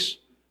race,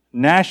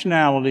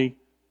 nationality,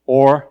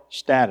 or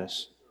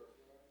status.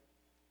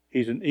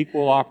 He's an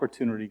equal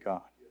opportunity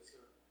God.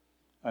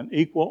 An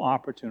equal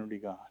opportunity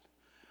God.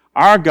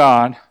 Our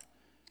God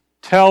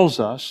tells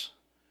us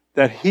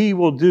that He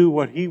will do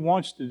what He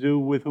wants to do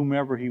with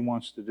whomever He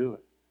wants to do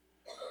it.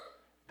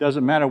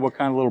 Doesn't matter what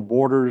kind of little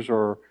borders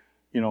or,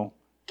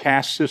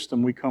 caste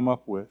system we come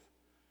up with.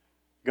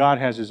 God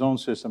has His own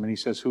system, and He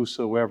says,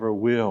 whosoever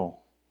will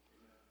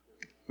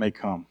may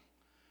come.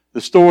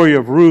 The story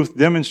of Ruth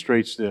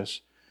demonstrates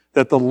this,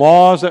 that the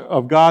laws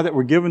of God that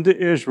were given to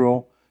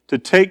Israel to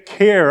take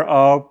care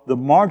of the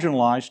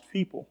marginalized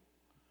people.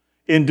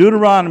 In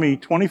Deuteronomy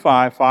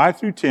 25, 5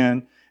 through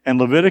 10, and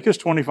Leviticus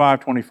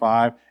 25,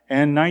 25,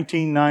 and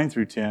 19, 9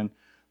 through 10,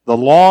 the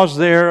laws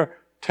there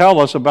tell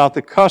us about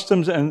the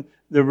customs and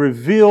they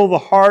reveal the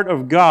heart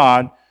of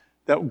God,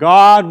 that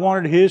God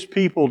wanted His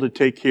people to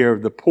take care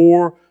of the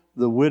poor,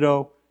 the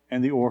widow,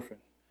 and the orphan,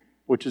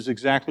 which is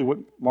exactly what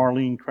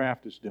Marlene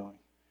Kraft is doing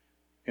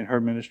in her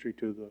ministry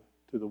to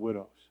the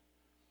widows.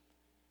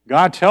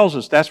 God tells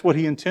us that's what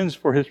He intends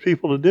for His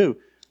people to do.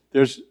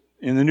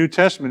 In the New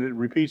Testament, it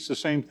repeats the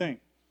same thing.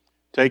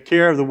 Take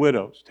care of the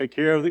widows. Take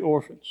care of the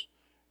orphans.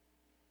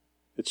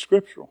 It's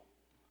scriptural.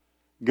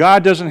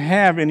 God doesn't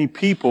have any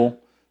people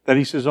that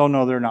He says, oh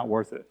no, they're not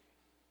worth it.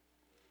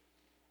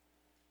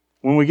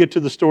 When we get to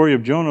the story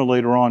of Jonah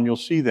later on, you'll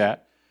see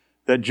that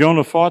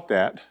Jonah fought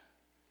that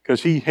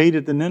because he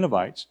hated the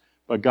Ninevites,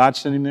 but God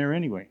sent him there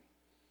anyway.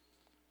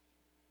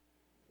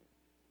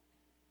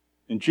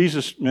 In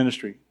Jesus'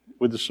 ministry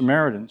with the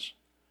Samaritans,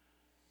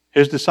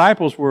 His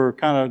disciples were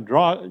kind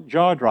of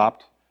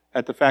jaw-dropped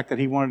at the fact that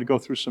He wanted to go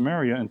through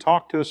Samaria and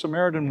talk to a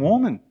Samaritan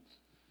woman.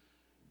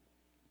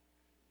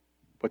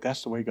 But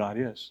that's the way God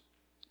is.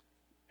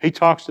 He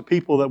talks to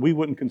people that we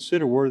wouldn't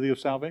consider worthy of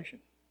salvation.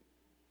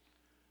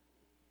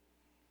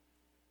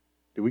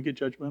 Do we get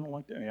judgmental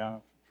like that? Yeah,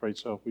 I'm afraid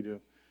so. We do.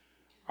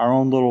 Our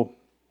own little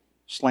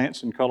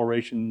slants and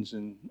colorations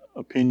and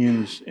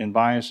opinions and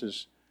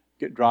biases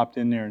get dropped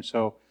in there. And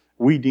so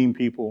we deem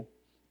people,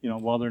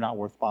 they're not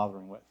worth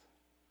bothering with.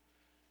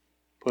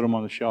 Put them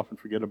on the shelf and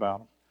forget about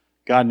them.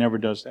 God never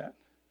does that.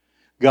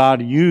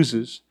 God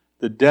uses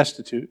the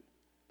destitute,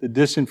 the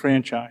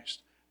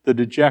disenfranchised, the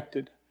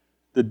dejected,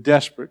 the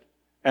desperate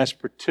as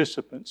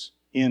participants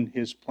in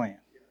His plan.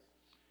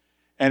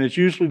 And it's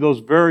usually those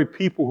very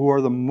people who are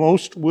the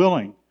most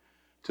willing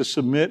to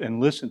submit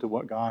and listen to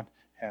what God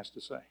has to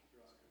say.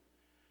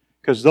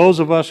 Because those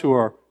of us who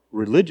are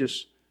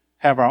religious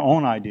have our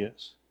own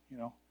ideas.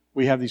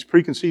 We have these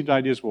preconceived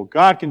ideas, well,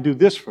 God can do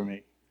this for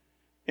me,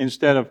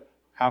 instead of,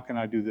 how can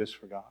I do this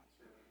for God?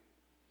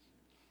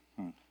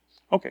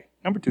 Okay,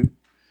 number 2.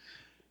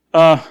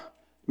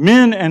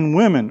 Men and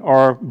women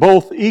are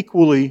both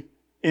equally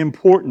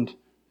important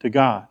to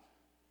God.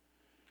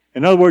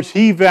 In other words,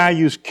 He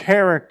values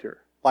character,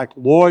 like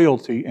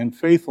loyalty and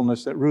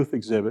faithfulness that Ruth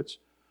exhibits,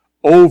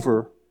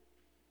 over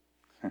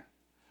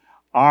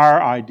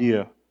our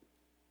idea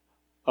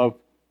of,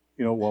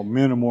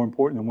 men are more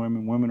important than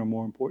women, women are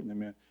more important than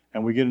men.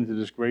 And we get into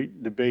this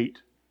great debate.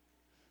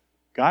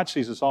 God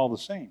sees us all the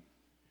same.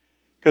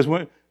 Because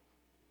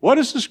what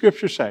does the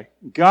Scripture say?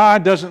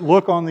 God doesn't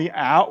look on the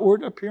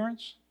outward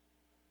appearance,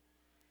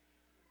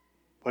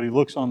 but He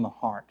looks on the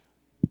heart.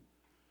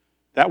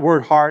 That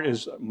word heart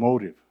is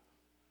motive.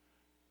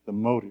 the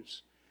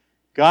motives.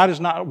 God is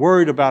not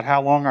worried about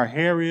how long our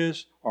hair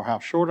is or how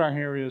short our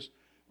hair is,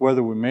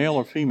 whether we're male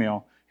or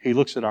female. He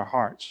looks at our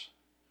hearts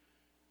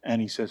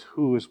and He says,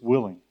 who is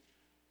willing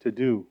to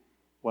do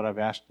what I've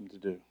asked him to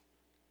do?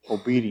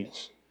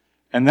 Obedience.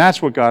 And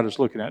that's what God is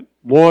looking at.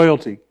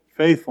 Loyalty,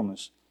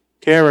 faithfulness,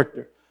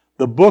 character.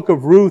 The book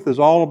of Ruth is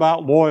all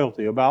about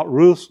loyalty, about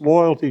Ruth's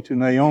loyalty to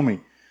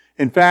Naomi.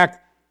 In fact,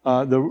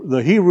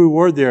 the Hebrew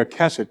word there,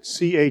 chesed,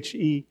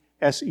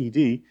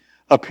 C-H-E-S-E-D,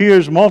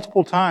 appears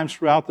multiple times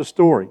throughout the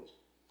story.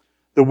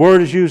 The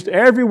word is used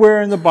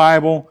everywhere in the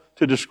Bible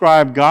to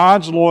describe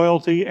God's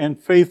loyalty and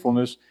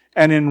faithfulness.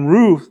 And in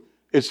Ruth,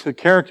 it's the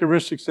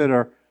characteristics that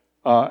are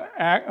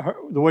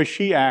the way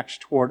she acts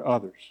toward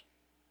others.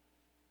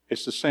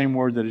 It's the same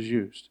word that is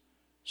used.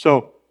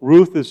 So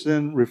Ruth is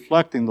then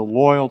reflecting the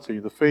loyalty,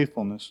 the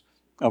faithfulness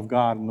of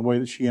God in the way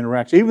that she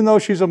interacts, even though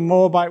she's a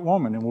Moabite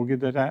woman, and we'll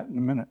get to that in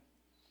a minute.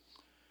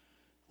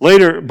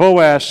 Later,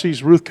 Boaz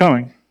sees Ruth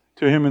coming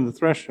to him in the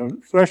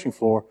threshing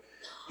floor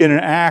in an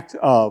act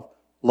of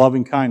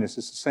loving kindness.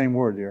 It's the same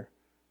word there,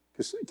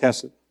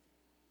 chesed.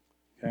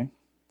 Okay?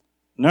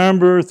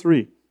 Number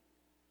 3.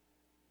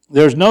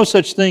 There's no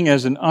such thing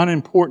as an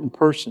unimportant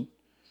person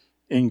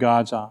in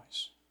God's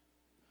eyes.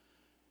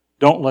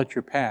 Don't let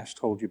your past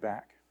hold you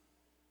back.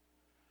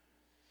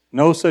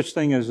 No such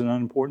thing as an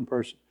unimportant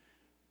person.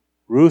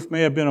 Ruth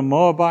may have been a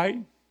Moabite.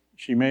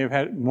 She may have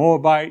had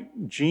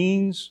Moabite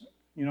genes,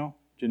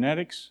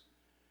 genetics.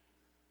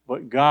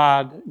 But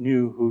God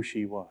knew who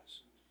she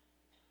was.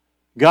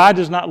 God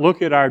does not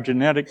look at our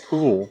genetic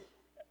pool,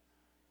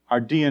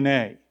 our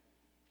DNA,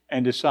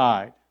 and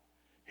decide.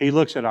 He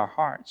looks at our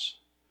hearts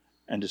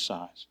and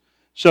decides.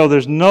 So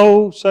there's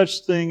no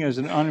such thing as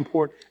an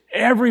unimportant.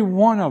 Every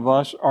one of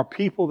us are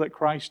people that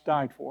Christ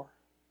died for.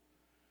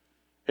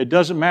 It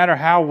doesn't matter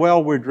how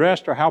well we're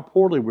dressed or how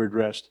poorly we're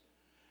dressed,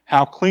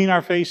 how clean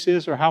our face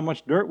is or how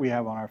much dirt we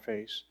have on our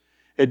face.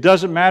 It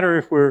doesn't matter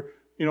if we're,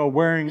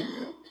 wearing,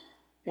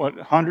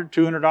 $100,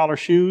 $200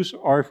 shoes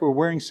or if we're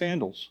wearing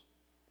sandals.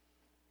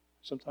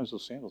 Sometimes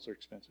those sandals are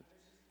expensive.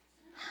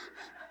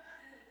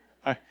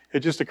 It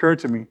just occurred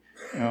to me,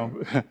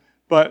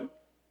 But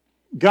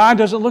God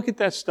doesn't look at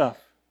that stuff.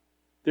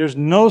 There's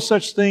no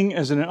such thing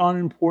as an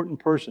unimportant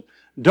person.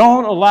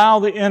 Don't allow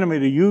the enemy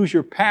to use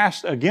your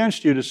past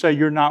against you to say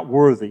you're not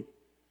worthy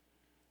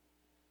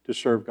to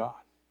serve God.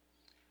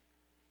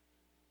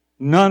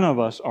 None of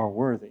us are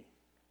worthy.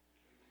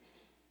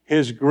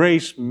 His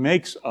grace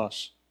makes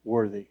us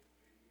worthy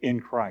in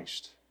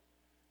Christ.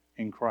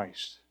 In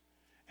Christ.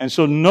 And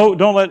so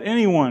don't let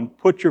anyone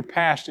put your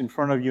past in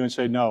front of you and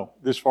say, no,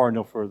 this far,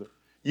 no further.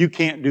 You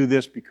can't do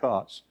this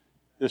because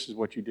this is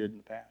what you did in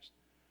the past.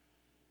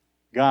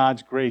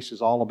 God's grace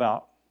is all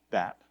about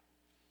that.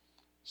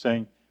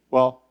 Saying,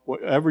 well,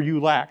 whatever you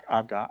lack,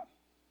 I've got.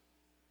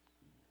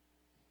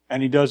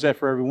 And He does that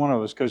for every one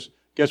of us because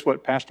guess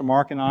what? Pastor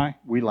Mark and I,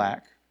 we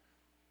lack.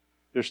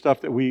 There's stuff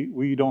that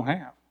we don't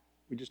have.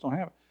 We just don't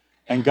have it.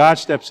 And God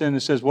steps in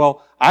and says,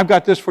 well, I've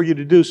got this for you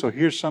to do, so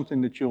here's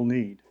something that you'll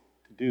need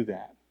to do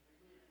that.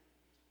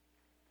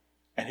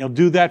 And He'll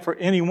do that for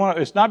any one of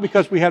us. It's not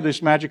because we have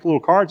this magic little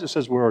cards that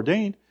says we're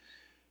ordained.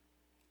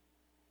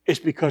 It's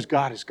because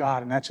God is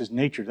God, and that's His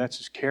nature, that's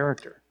His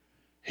character.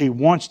 He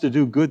wants to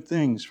do good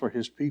things for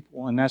His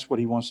people, and that's what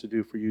He wants to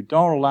do for you.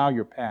 Don't allow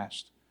your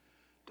past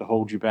to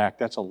hold you back.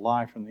 That's a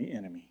lie from the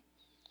enemy.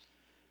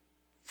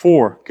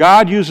 4,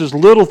 God uses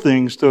little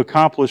things to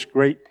accomplish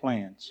great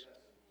plans.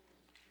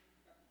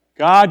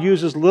 God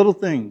uses little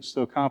things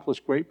to accomplish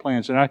great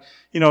plans. And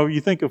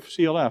you think of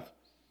CLF.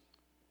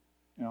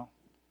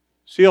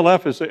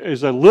 CLF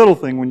is a little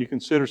thing when you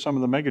consider some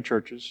of the mega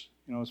churches,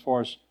 as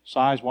far as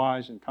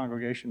size-wise and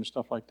congregation and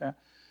stuff like that.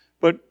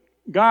 But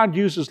God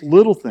uses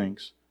little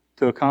things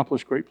to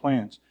accomplish great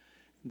plans.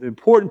 The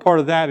important part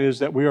of that is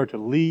that we are to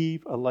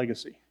leave a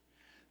legacy.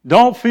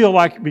 Don't feel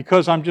like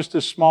because I'm just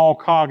this small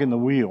cog in the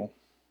wheel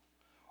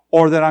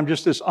or that I'm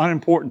just this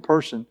unimportant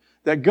person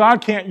that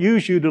God can't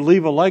use you to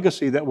leave a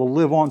legacy that will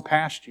live on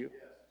past you.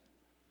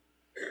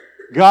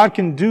 God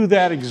can do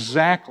that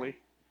exactly.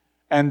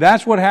 And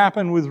that's what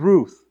happened with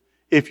Ruth.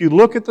 If you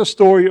look at the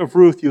story of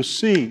Ruth, you'll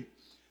see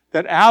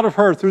that out of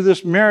her, through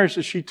this marriage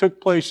that she took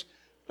place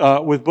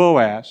with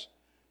Boaz,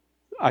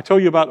 I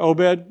told you about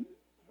Obed,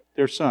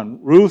 their son.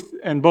 Ruth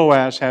and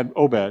Boaz had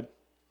Obed.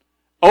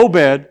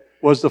 Obed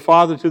was the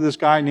father to this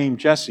guy named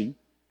Jesse.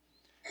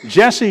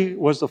 Jesse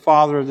was the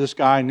father of this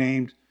guy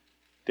named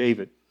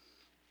David,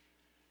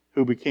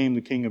 who became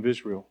the king of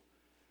Israel,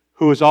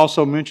 who is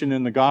also mentioned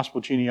in the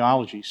gospel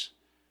genealogies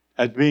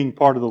as being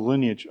part of the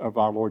lineage of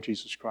our Lord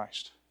Jesus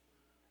Christ.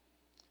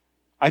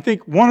 I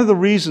think one of the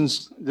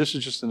reasons, this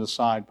is just an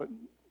aside, but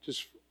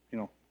just,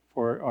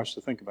 for us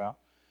to think about,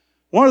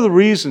 one of the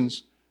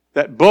reasons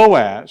that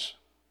Boaz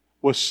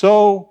was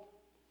so,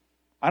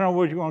 I don't know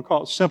what you want to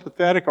call it,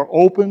 sympathetic or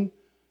open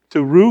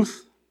to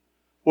Ruth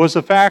was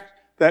the fact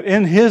that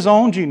in his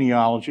own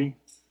genealogy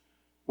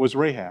was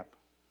Rahab.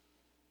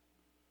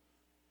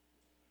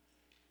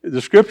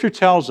 The Scripture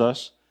tells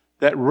us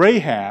that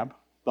Rahab,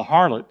 the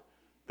harlot,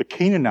 the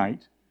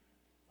Canaanite,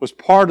 was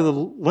part of the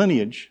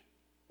lineage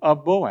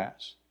of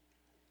Boaz,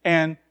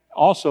 and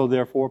also,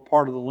 therefore,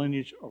 part of the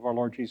lineage of our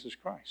Lord Jesus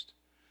Christ.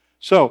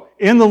 So,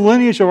 in the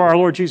lineage of our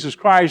Lord Jesus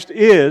Christ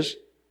is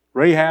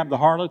Rahab the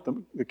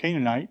harlot, the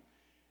Canaanite,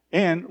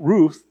 and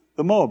Ruth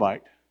the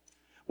Moabite.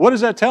 What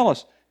does that tell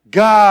us?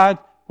 God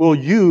will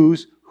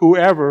use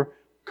whoever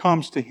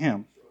comes to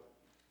Him.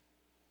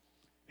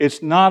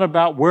 It's not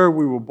about where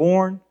we were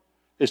born.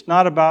 It's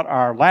not about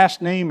our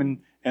last name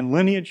and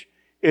lineage.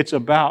 It's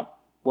about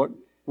what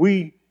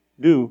we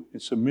do in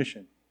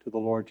submission to the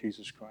Lord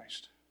Jesus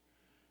Christ.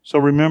 So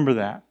remember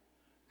that.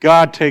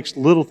 God takes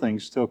little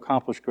things to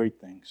accomplish great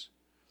things.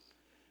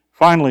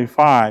 Finally,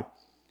 5,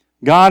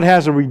 God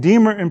has a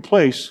Redeemer in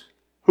place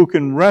who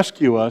can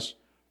rescue us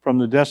from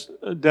the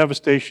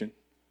devastation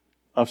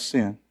of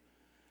sin.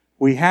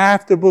 We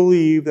have to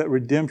believe that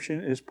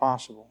redemption is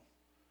possible.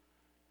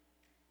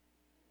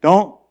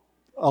 Don't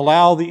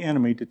allow the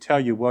enemy to tell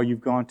you, well,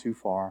 you've gone too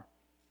far.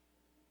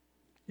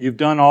 You've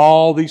done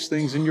all these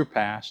things in your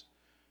past.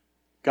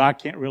 God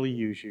can't really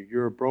use you.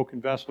 You're a broken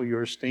vessel.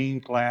 You're a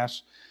stained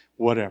glass,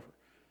 whatever.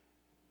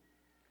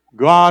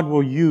 God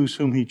will use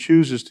whom He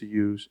chooses to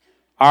use.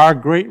 Our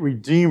great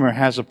Redeemer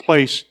has a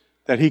place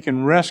that He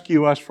can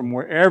rescue us from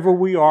wherever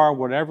we are,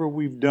 whatever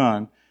we've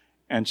done,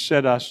 and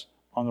set us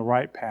on the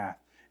right path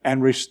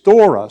and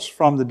restore us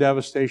from the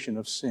devastation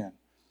of sin.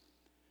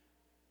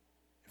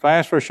 If I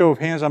ask for a show of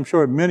hands, I'm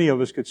sure many of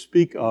us could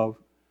speak of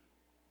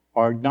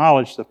or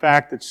acknowledge the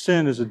fact that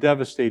sin is a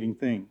devastating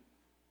thing.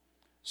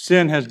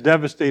 Sin has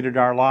devastated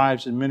our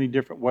lives in many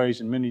different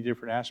ways, in many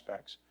different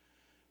aspects.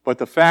 But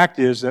the fact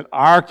is that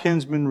our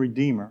kinsman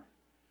Redeemer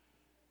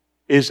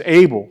is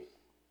able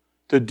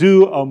to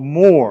do a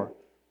more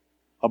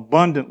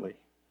abundantly,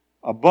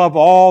 above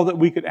all that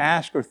we could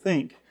ask or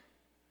think,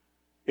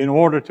 in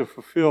order to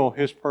fulfill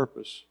His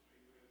purpose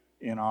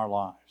in our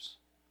lives.